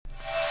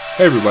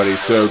Hey everybody,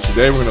 so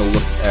today we're going to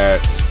look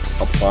at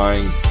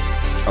applying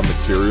a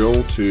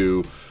material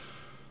to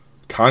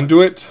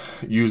Conduit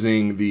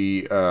using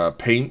the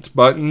paint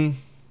button.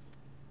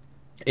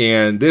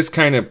 And this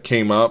kind of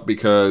came up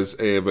because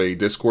of a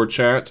Discord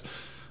chat.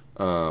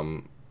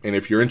 And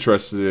if you're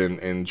interested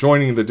in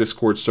joining the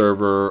Discord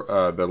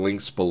server, the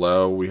link's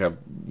below. We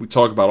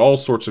talk about all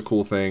sorts of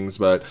cool things,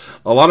 but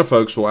a lot of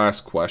folks will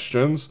ask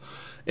questions.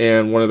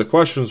 And one of the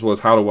questions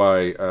was, how do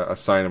I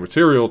assign a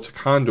material to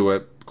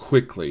Conduit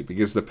quickly?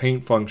 Because the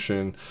paint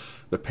function,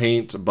 the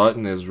paint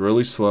button is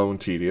really slow and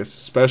tedious,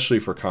 especially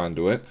for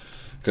Conduit.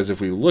 Because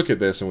if we look at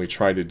this and we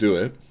try to do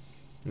it,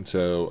 and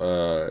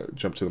so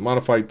jump to the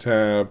modified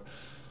tab,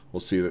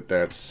 we'll see that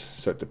that's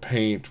set to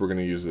paint. We're going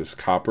to use this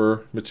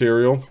copper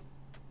material.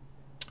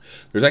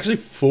 There's actually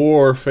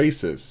 4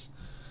 faces,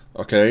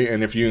 okay?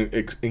 And if you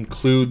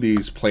include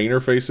these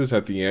planar faces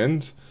at the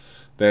end,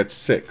 that's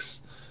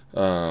 6,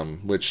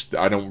 which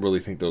I don't really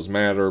think those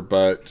matter,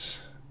 but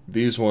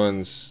these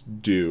ones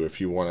do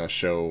if you want to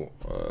show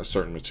a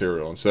certain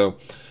material. And so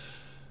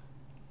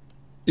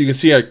you can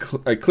see I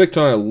clicked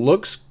on it. It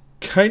looks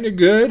kind of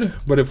good,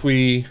 but if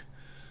we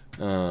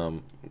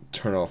turn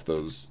off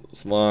those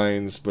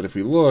lines, but if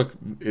we look,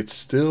 it's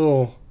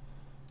still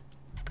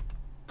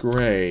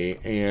gray,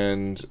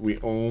 and we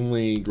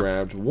only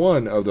grabbed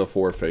one of the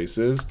 4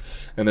 faces,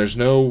 and there's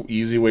no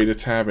easy way to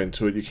tab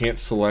into it. You can't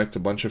select a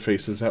bunch of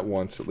faces at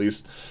once.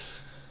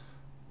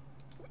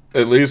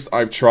 At least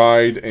I've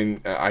tried,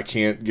 and I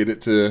can't get it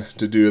to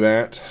do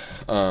that.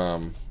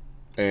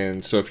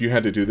 And so if you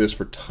had to do this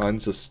for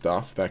tons of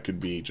stuff, that could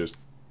be just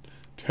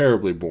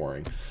terribly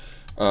boring.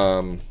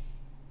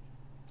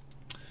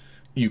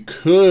 You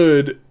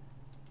could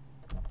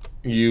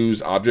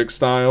use object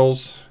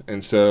styles,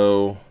 and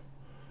so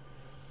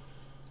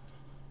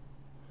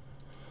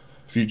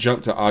if you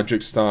jump to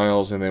object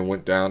styles and then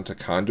went down to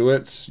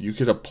conduits, you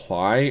could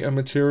apply a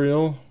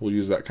material. We'll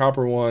use that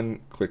copper one,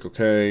 click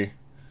OK.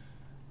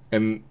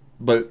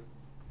 But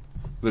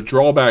the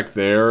drawback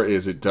there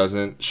is it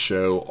doesn't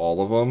show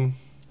all of them.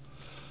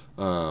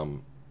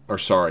 Or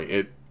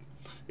sorry,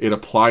 it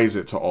applies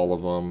it to all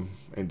of them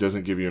and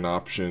doesn't give you an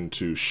option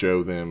to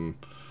show them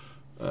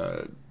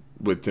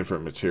with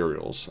different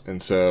materials.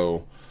 And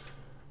so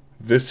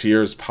this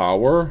here is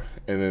power,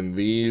 and then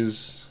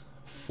these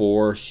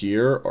 4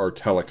 here are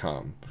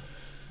telecom.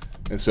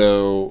 And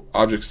so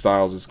object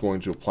styles is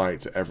going to apply it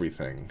to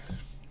everything.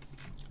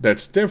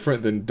 That's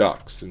different than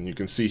ducts, and you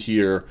can see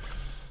here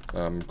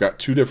we've got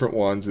 2 different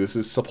ones. This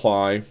is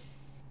supply,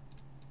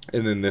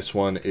 and then this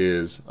one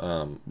is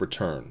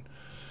return.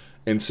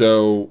 And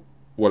so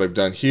what I've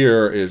done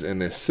here is in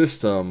this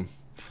system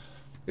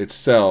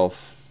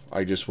itself,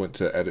 I just went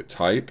to edit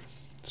type.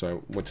 So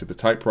I went to the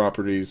type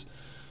properties.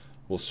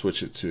 We'll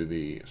switch it to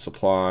the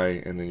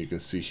supply, and then you can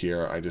see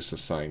here I just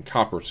assigned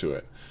copper to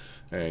it.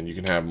 And you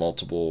can have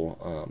multiple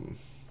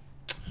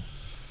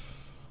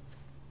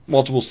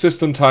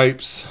system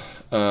types,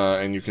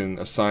 and you can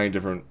assign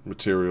different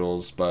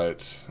materials,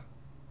 but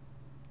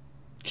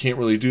can't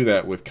really do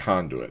that with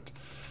Conduit.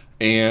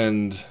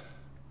 And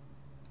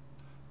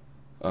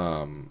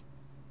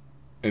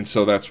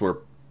so that's where,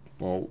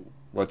 well,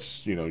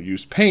 let's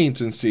use paint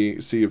and see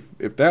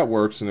if that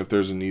works, and if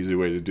there's an easy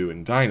way to do it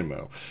in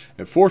Dynamo.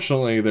 And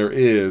fortunately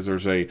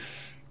there's a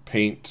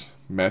paint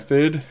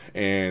method,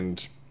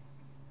 and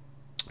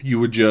you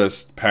would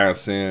just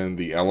pass in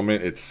the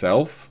element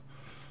itself,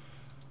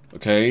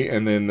 okay,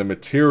 and then the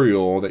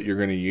material that you're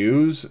going to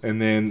use,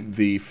 and then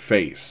the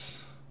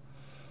face.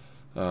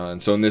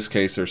 And so in this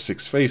case there's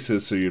 6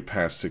 faces, so you'd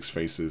pass 6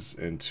 faces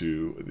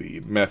into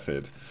the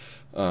method.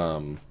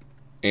 And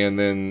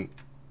then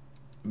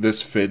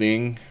this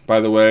fitting, by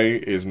the way,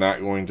 is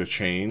not going to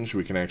change.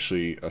 We can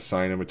actually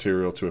assign a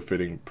material to a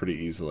fitting pretty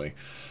easily.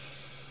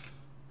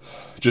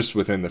 Just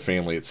within the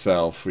family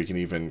itself, we can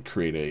even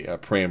create a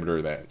parameter,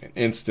 an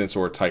instance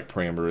or a type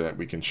parameter that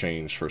we can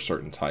change for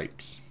certain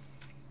types.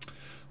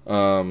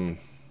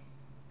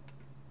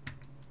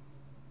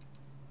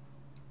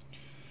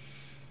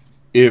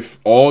 If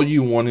all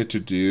you wanted to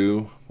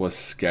do was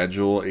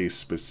schedule a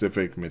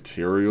specific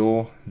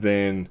material,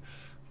 then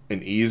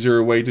an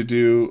easier way to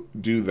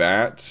do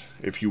that,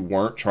 if you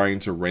weren't trying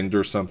to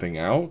render something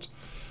out,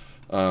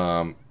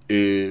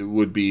 it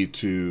would be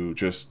to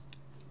just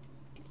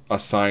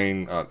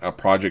assign a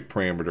project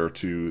parameter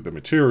to the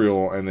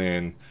material, and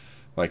then,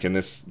 like in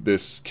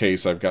this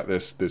case, I've got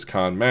this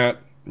con mat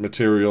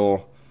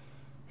material.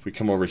 If we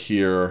come over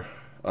here,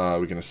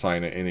 we can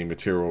assign it any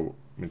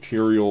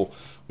material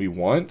we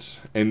want,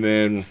 and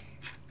then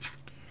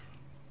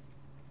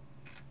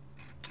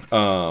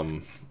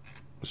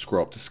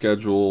scroll up to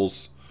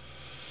schedules.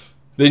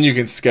 Then you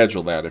can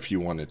schedule that if you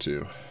wanted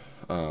to.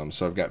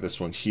 So I've got this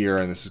one here,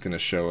 and this is going to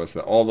show us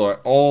that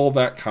all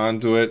that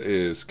conduit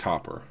is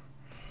copper.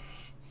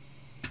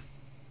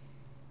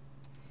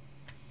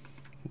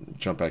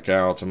 Jump back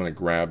out. I'm going to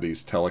grab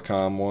these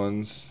telecom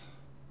ones.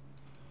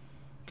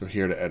 Go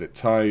here to edit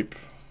type.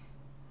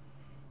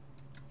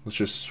 Let's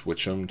just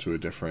switch them to a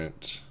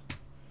different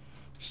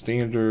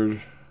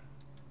standard.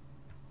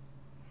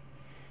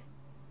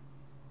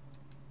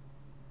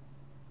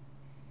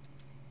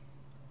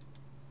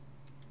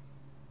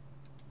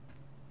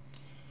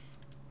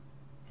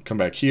 come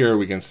back here,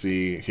 we can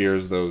see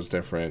here's those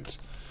different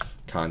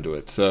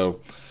conduits. So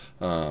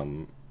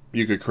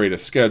you could create a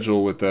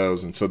schedule with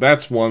those, and so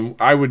that's one.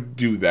 I would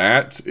do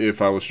that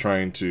if I was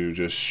trying to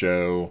just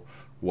show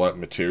what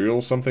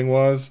material something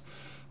was.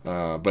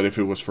 But if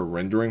it was for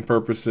rendering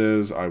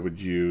purposes, I would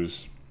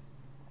use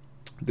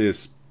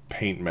this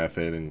paint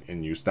method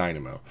and use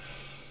Dynamo.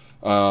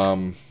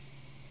 And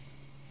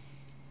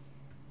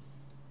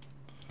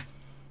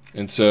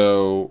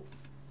so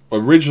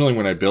originally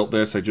when I built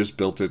this, I just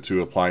built it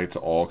to apply it to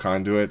all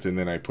conduits, and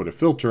then I put a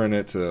filter in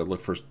it to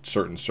look for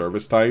certain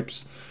service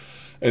types.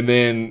 And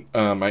then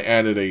I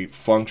added a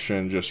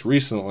function just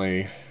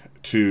recently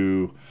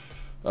to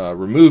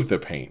remove the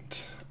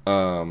paint.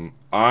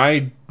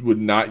 I would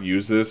not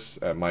use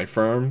this at my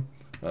firm.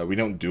 We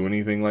don't do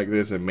anything like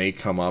this. It may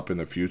come up in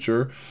the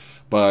future.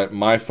 But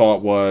my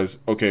thought was,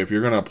 okay, if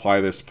you're going to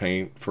apply this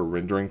paint for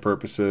rendering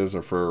purposes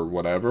or for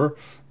whatever,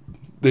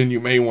 then you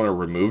may want to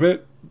remove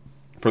it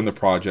from the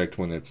project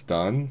when it's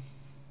done.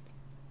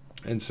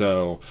 And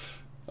so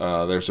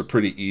there's a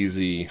pretty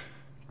easy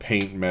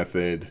paint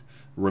method,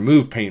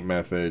 remove paint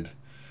method,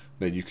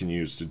 that you can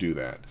use to do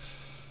that.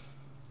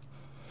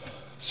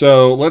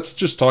 So let's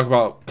just talk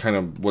about kind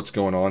of what's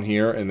going on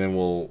here, and then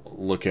we'll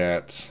look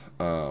at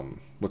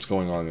what's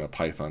going on in the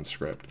Python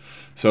script.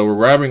 So we're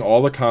grabbing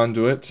all the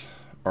conduit,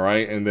 all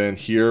right, and then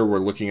here we're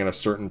looking at a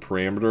certain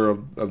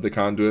parameter of the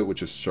conduit,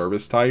 which is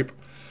service type.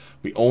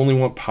 We only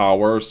want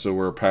power, so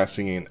we're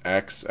passing in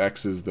X.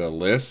 X is the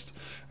list,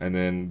 and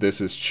then this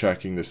is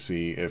checking to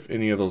see if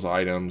any of those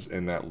items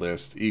in that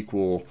list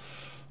equal,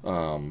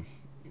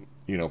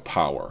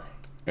 power.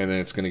 And then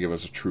it's going to give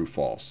us a true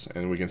false.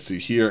 And we can see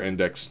here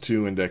index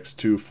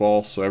 2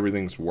 false, so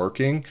everything's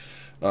working.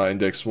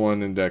 Index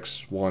 1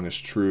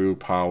 is true,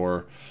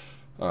 power,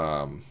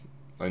 and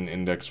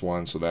index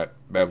 1, so that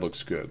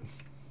looks good.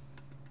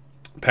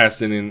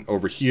 Pass it in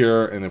over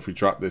here, and if we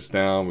drop this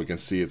down, we can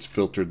see it's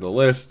filtered the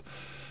list.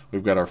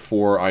 We've got our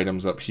 4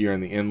 items up here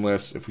in the end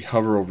list. If we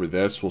hover over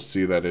this, we'll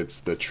see that it's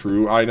the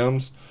true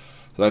items.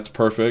 So that's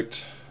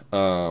perfect.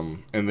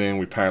 And then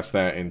we pass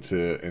that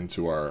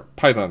into our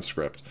Python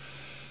script.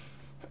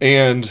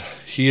 And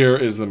here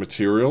is the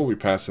material. We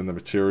pass in the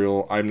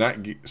material.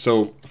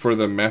 So for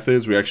the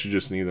methods, we actually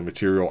just need the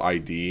material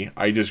ID.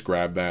 I just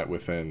grab that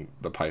within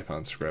the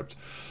Python script.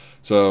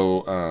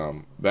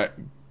 So that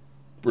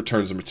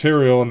returns the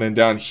material. And then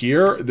down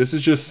here, this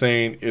is just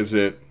saying, is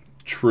it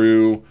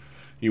true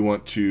you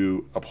want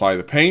to apply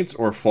the paint,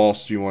 or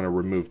false do you want to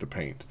remove the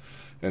paint?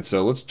 And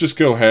so let's just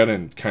go ahead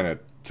and kind of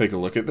take a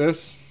look at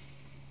this.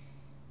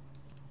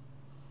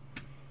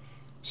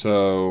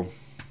 So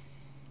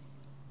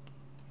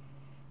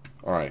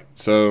all right,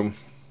 so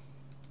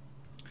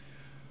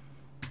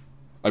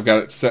I've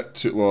got it set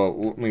to, well,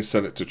 let me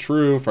set it to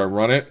true. If I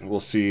run it, we'll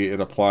see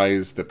it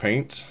applies the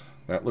paint.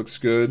 That looks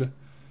good.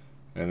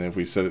 And then if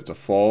we set it to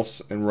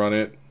false and run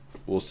it,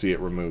 we'll see it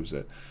removes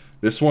it.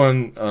 This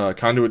one,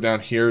 conduit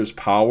down here is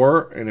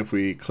power, and if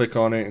we click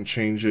on it and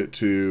change it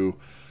to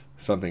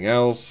something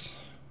else,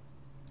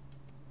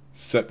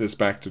 set this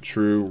back to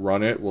true,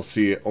 run it, we'll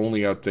see it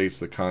only updates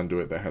the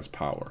conduit that has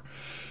power.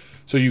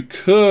 So you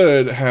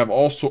could have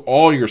also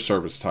all your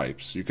service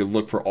types. You could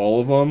look for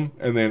all of them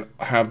and then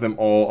have them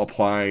all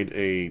applied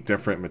a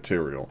different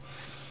material.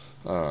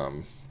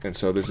 And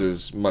so this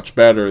is much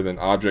better than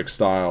object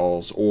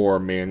styles or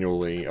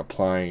manually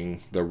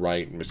applying the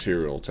right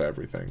material to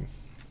everything.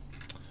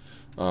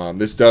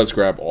 This does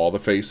grab all the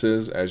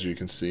faces, as you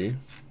can see.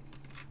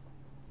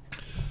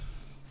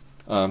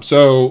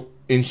 So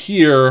in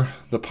here,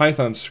 the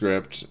Python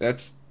script,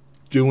 that's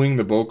doing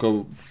the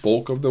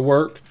bulk of the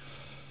work.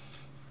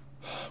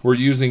 We're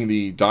using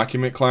the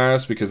document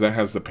class because that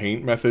has the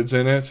paint methods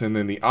in it, and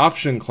then the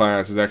option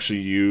class is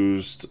actually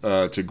used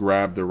to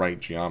grab the right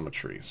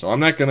geometry. So I'm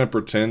not going to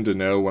pretend to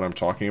know what I'm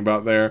talking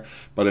about there,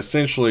 but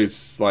essentially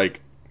it's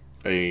like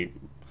a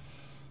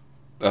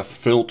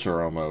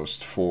filter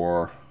almost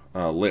for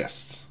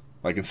lists.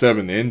 Like instead of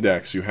an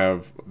index, you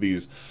have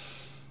these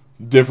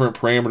different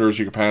parameters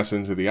you can pass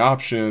into the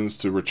options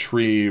to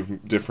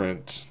retrieve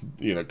different,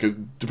 because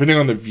depending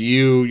on the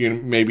view,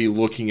 you may be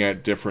looking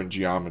at different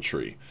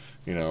geometry.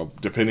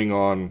 Depending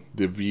on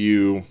the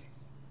view,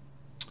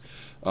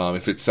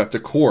 if it's set to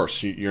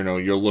coarse,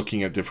 you're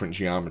looking at different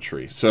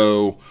geometry.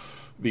 So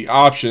the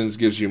options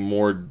gives you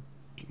more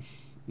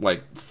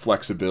like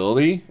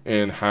flexibility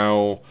in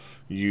how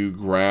you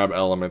grab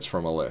elements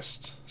from a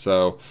list.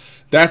 So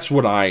that's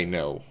what I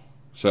know.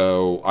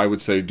 So I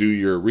would say do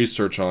your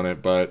research on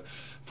it, but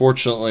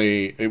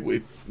fortunately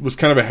it was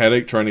kind of a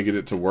headache trying to get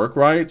it to work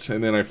right,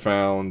 and then I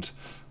found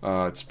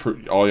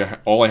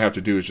all I have to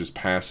do is just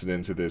pass it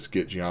into this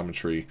get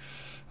geometry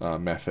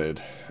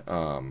method,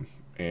 and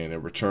it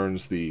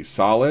returns the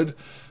solid,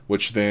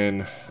 which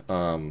then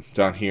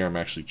down here I'm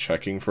actually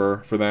checking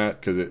for that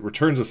because it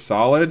returns a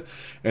solid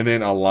and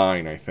then a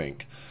line, I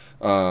think,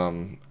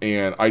 and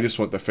I just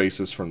want the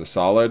faces from the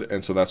solid,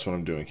 and so that's what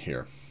I'm doing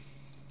here.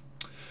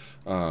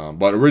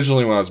 But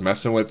originally when I was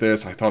messing with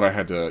this, I thought I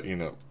had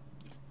to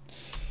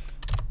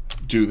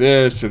do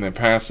this and then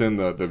pass in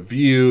the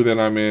view that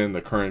I'm in,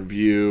 the current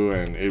view,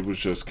 and it was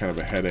just kind of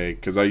a headache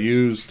because I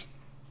used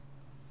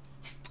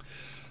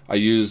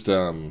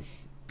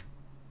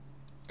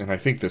and I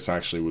think this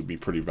actually would be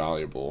pretty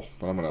valuable,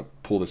 but I'm going to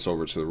pull this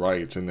over to the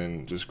right and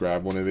then just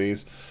grab one of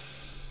these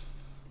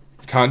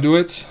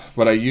Conduits.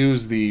 But I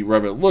use the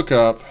Revit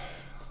lookup,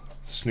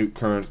 Snoop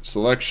current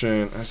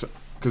selection,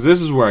 because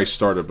this is where I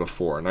started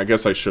before, and I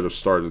guess I should have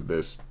started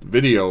this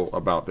video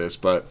about this,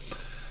 but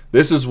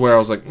this is where I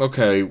was like,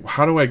 okay,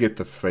 how do I get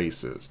the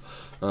faces?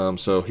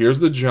 So here's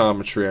the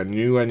geometry. I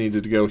knew I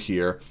needed to go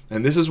here,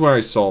 and this is where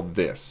I saw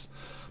this.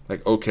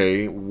 Like,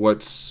 okay,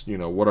 what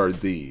are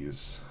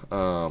these?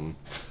 And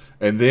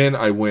then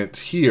I went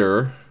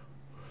here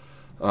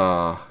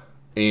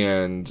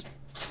and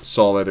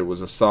saw that it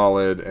was a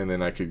solid, and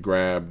then I could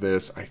grab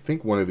this. I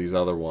think one of these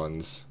other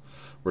ones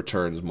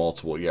returns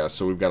multiple. Yeah,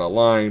 so we've got a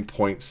line,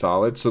 point,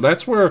 solid. So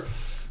that's where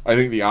I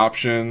think the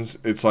options,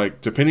 it's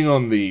like depending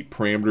on the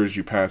parameters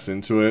you pass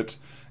into it,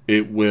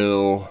 it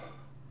will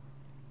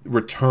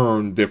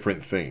return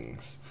different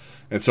things.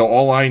 And so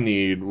all I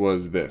need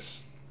was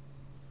this.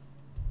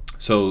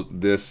 So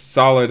this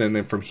solid, and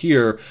then from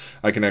here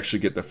I can actually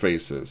get the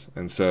faces.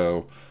 And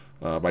so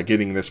by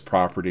getting this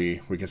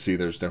property, we can see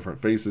there's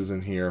different faces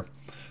in here.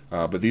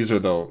 But these are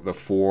the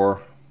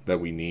 4 that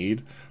we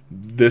need.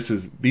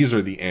 These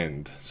are the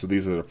end. So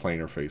these are the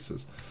planar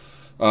faces.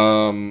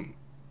 And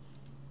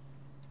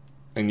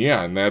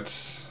yeah, and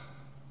that's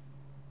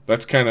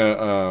kind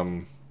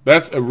of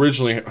that's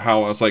originally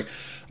how I was like,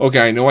 okay,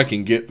 I know I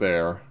can get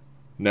there.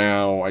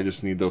 Now I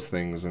just need those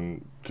things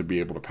and to be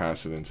able to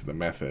pass it into the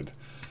method.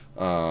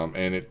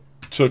 And it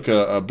took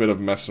a bit of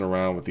messing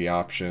around with the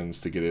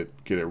options to get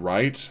it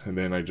right, and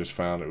then I just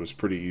found it was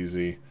pretty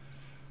easy.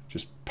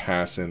 Just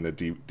pass in the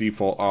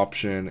default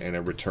option, and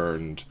it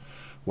returned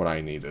what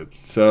I needed.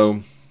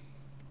 So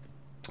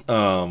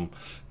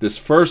this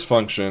first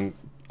function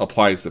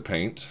applies the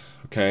paint,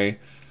 okay,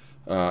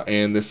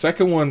 and the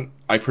second one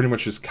I pretty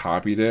much just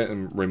copied it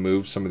and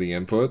removed some of the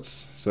inputs.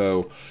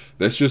 So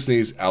this just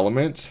needs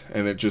element,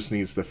 and it just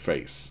needs the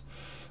face.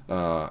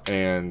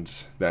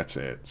 And that's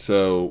it.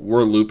 So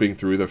we're looping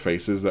through the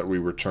faces that we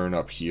return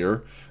up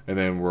here, and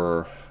then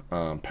we're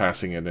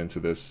passing it into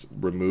this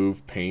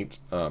remove paint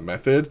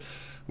method,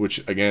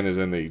 which again is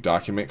in the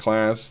document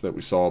class that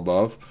we saw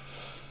above.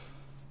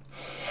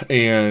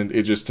 And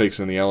it just takes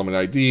in the element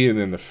ID and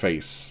then the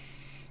face.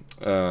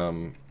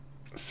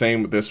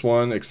 Same with this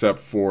one, except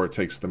for it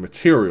takes the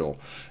material.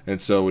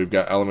 And so we've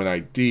got element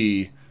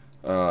ID,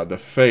 the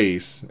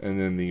face, and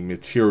then the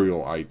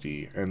material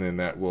ID, and then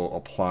that will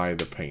apply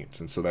the paint.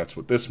 And so that's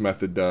what this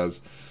method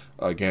does.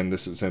 Again,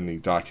 this is in the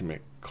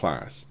document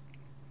class.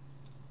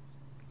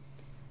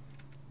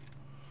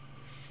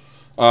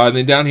 And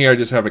then down here I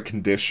just have a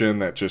condition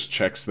that just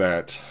checks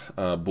that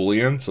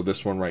boolean. So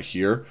this one right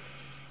here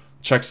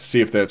checks to see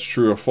if that's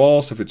true or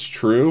false. If it's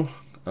true,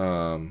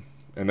 and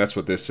that's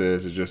what this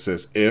is, it just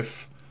says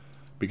if,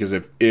 because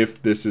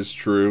if this is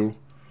true,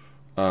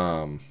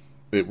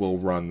 it will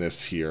run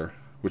this here,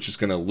 which is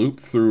going to loop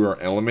through our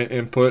element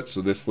input,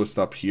 so this list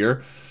up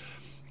here,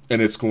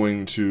 and it's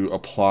going to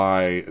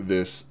apply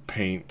this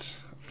paint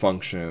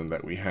function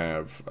that we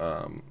have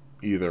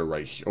either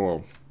right here,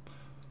 or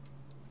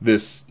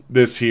this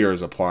here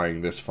is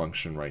applying this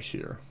function right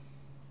here.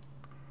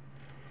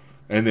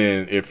 And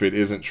then if it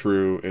isn't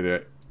true,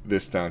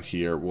 this down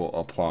here will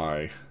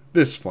apply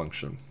this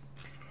function.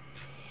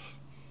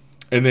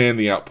 And then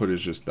the output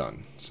is just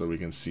done, so we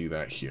can see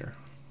that here.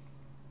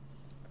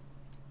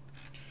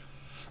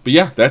 But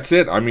yeah, that's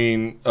it. I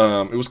mean,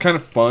 it was kind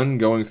of fun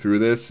going through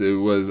this. It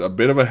was a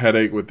bit of a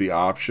headache with the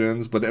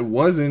options, but it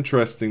was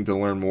interesting to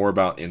learn more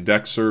about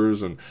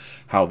indexers and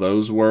how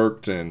those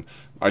worked. And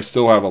I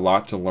still have a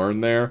lot to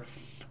learn there,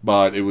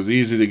 but it was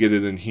easy to get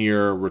it in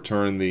here,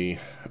 return the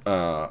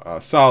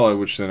solid,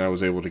 which then I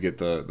was able to get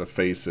the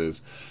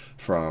faces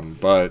from.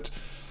 But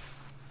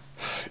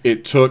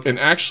it took, and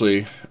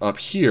actually up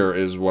here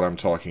is what I'm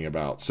talking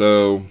about.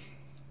 So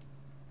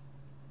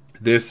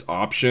this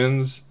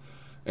options,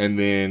 and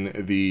then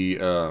the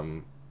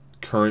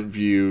current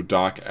view,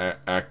 doc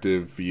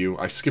active view.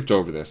 I skipped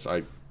over this.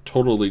 I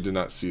totally did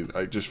not see.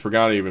 I just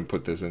forgot I even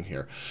put this in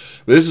here.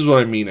 But this is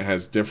what I mean. It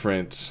has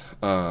different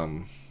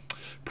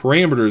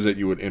parameters that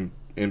you would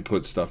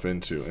input stuff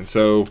into. And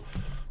so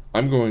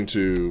I'm going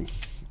to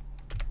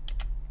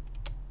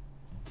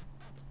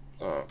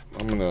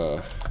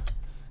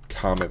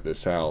comment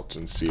this out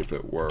and see if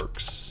it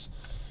works.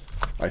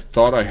 I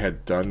thought I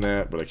had done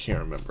that, but I can't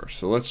remember.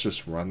 So let's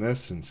just run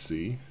this and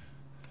see.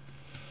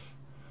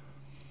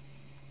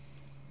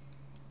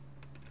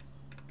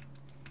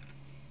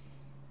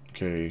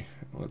 Okay,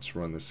 let's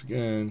run this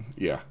again.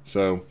 Yeah,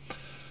 so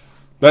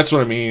that's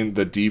what I mean.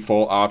 The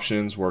default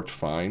options worked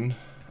fine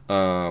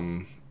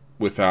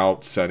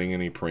without setting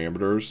any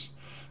parameters.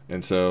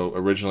 And so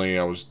originally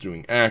I was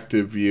doing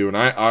active view, and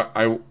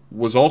I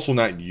was also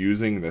not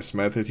using this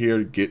method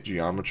here, get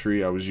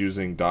geometry. I was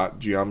using dot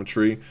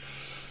geometry,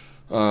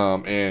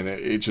 and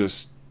it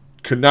just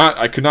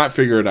could not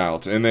figure it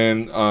out. And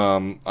then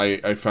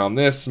I found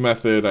this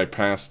method. I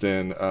passed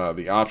in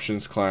the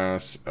options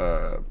class,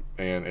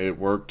 and it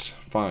worked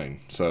fine.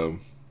 So,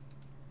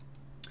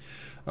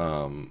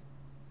 but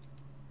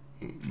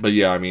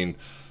yeah, I mean,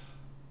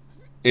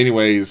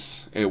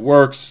 anyways, it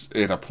works.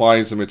 It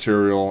applies the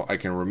material. I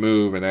can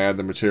remove and add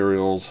the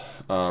materials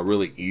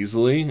really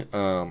easily.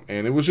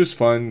 And it was just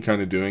fun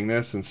kind of doing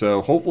this. And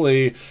so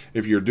hopefully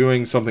if you're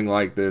doing something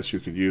like this, you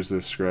could use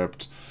this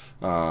script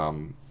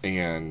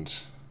and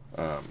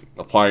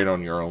apply it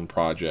on your own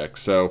project.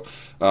 So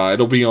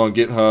it'll be on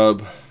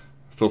GitHub.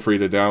 Feel free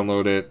to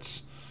download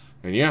it.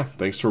 And yeah,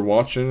 thanks for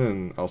watching,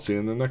 and I'll see you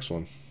in the next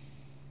one.